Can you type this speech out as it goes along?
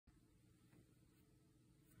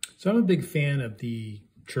So I'm a big fan of the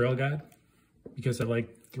Trail Guide because I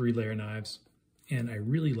like 3-layer knives and I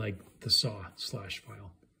really like the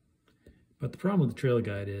saw/file. But the problem with the Trail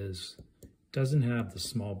Guide is it doesn't have the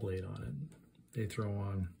small blade on it. They throw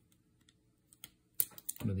on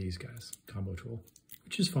one of these guys, combo tool,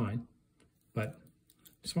 which is fine, but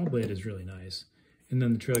the small blade is really nice. And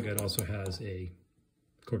then the Trail Guide also has a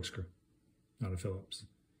corkscrew, not a Phillips.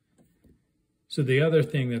 So the other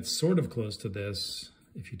thing that's sort of close to this,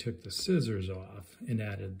 if you took the scissors off and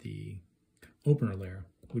added the opener layer,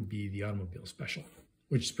 would be the Automobile Special,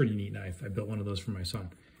 which is a pretty neat knife. I built one of those for my son.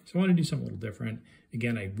 So I want to do something a little different.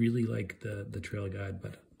 Again, I really like the Trail Guide,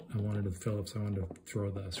 but I wanted the Phillips. I wanted to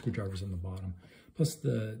throw the screwdrivers on the bottom. Plus,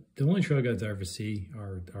 the only Trail Guides I ever see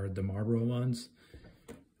are the Marlboro ones,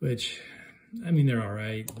 which, I mean, they're all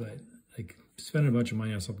right, but like spending a bunch of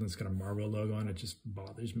money on something that's got a Marlboro logo on it just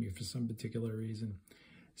bothers me for some particular reason.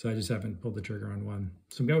 So I just haven't pulled the trigger on one.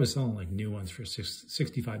 Some guy was selling like new ones for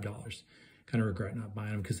 $65. Kind of regret not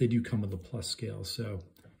buying them because they do come with a plus scale. So,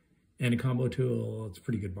 and a combo tool, it's a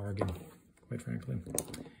pretty good bargain, quite frankly.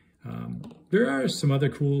 There are some other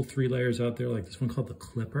cool 3 layers out there, like this one called the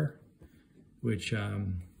Clipper, which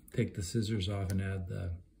take the scissors off and add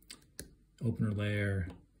the opener layer,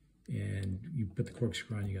 and you put the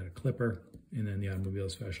corkscrew on, you got a clipper, and then the Automobile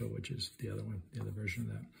Special, which is the other one, the other version of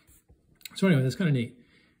that. So anyway, that's kind of neat.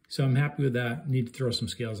 So I'm happy with that. Need to throw some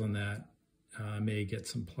scales on that. May get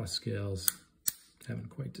some plus scales. Haven't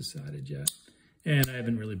quite decided yet. And I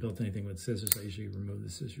haven't really built anything with scissors. I usually remove the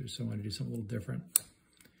scissors, so I want to do something a little different.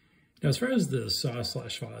 Now, as far as the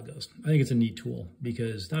saw/file goes, I think it's a neat tool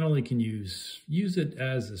because not only can you use it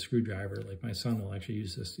as a screwdriver, like my son will actually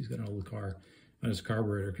use this. He's got an old car on his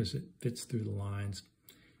carburetor because it fits through the lines.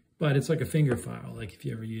 But it's like a finger file. Like if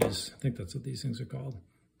you ever use, I think that's what these things are called,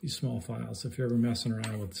 these small files. So if you're ever messing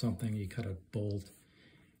around with something, you cut a bolt,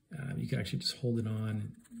 you can actually just hold it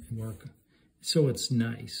on and work. So it's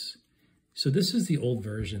nice. So this is the old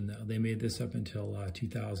version though. They made this up until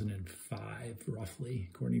 2005, roughly,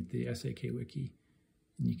 according to the SAK wiki.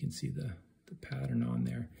 And you can see the pattern on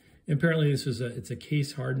there. And apparently this is it's a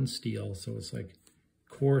case hardened steel. So it's like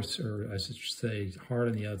coarse, or I should say hard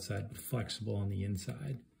on the outside, but flexible on the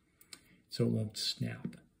inside. So it won't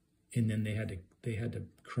snap. And then they had to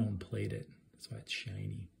chrome plate it. That's why it's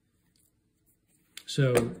shiny.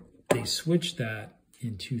 So they switched that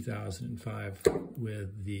in 2005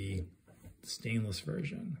 with the stainless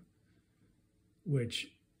version, which,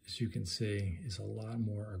 as you can see, is a lot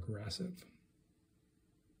more aggressive.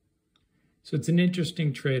 So it's an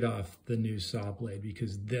interesting trade-off, the new saw blade,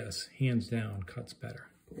 because this, hands down, cuts better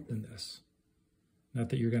than this. Not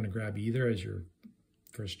that you're going to grab either as your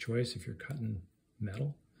first choice if you're cutting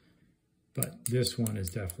metal, but this one is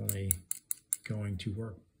definitely going to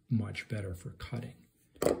work much better for cutting.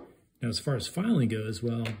 Now, as far as filing goes,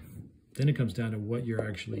 well, then it comes down to what you're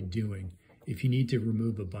actually doing. If you need to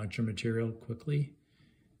remove a bunch of material quickly,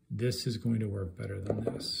 this is going to work better than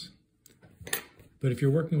this. But if you're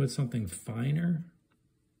working with something finer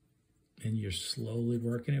and you're slowly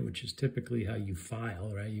working it, which is typically how you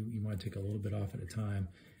file, right? You want to take a little bit off at a time,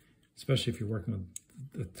 especially if you're working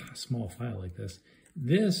with a small file like this.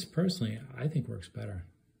 This, personally, I think works better.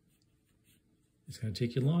 It's going to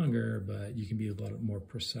take you longer, but you can be a lot more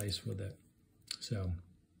precise with it. So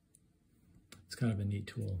it's kind of a neat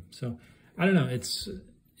tool. So I don't know, it's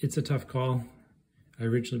a tough call. I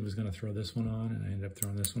originally was going to throw this one on, and I ended up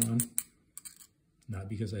throwing this one on. Not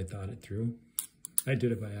because I thought it through. I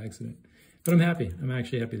did it by accident. But I'm happy. I'm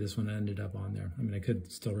actually happy this one ended up on there. I mean, I could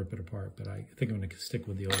still rip it apart, but I think I'm going to stick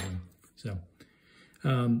with the old one. So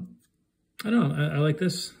I don't know. I like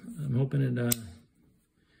this. I'm hoping it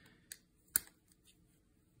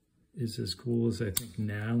is as cool as I think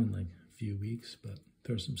now in like a few weeks, but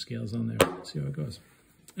throw some scales on there, see how it goes.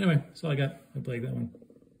 Anyway, that's all I got. Hope you like that one.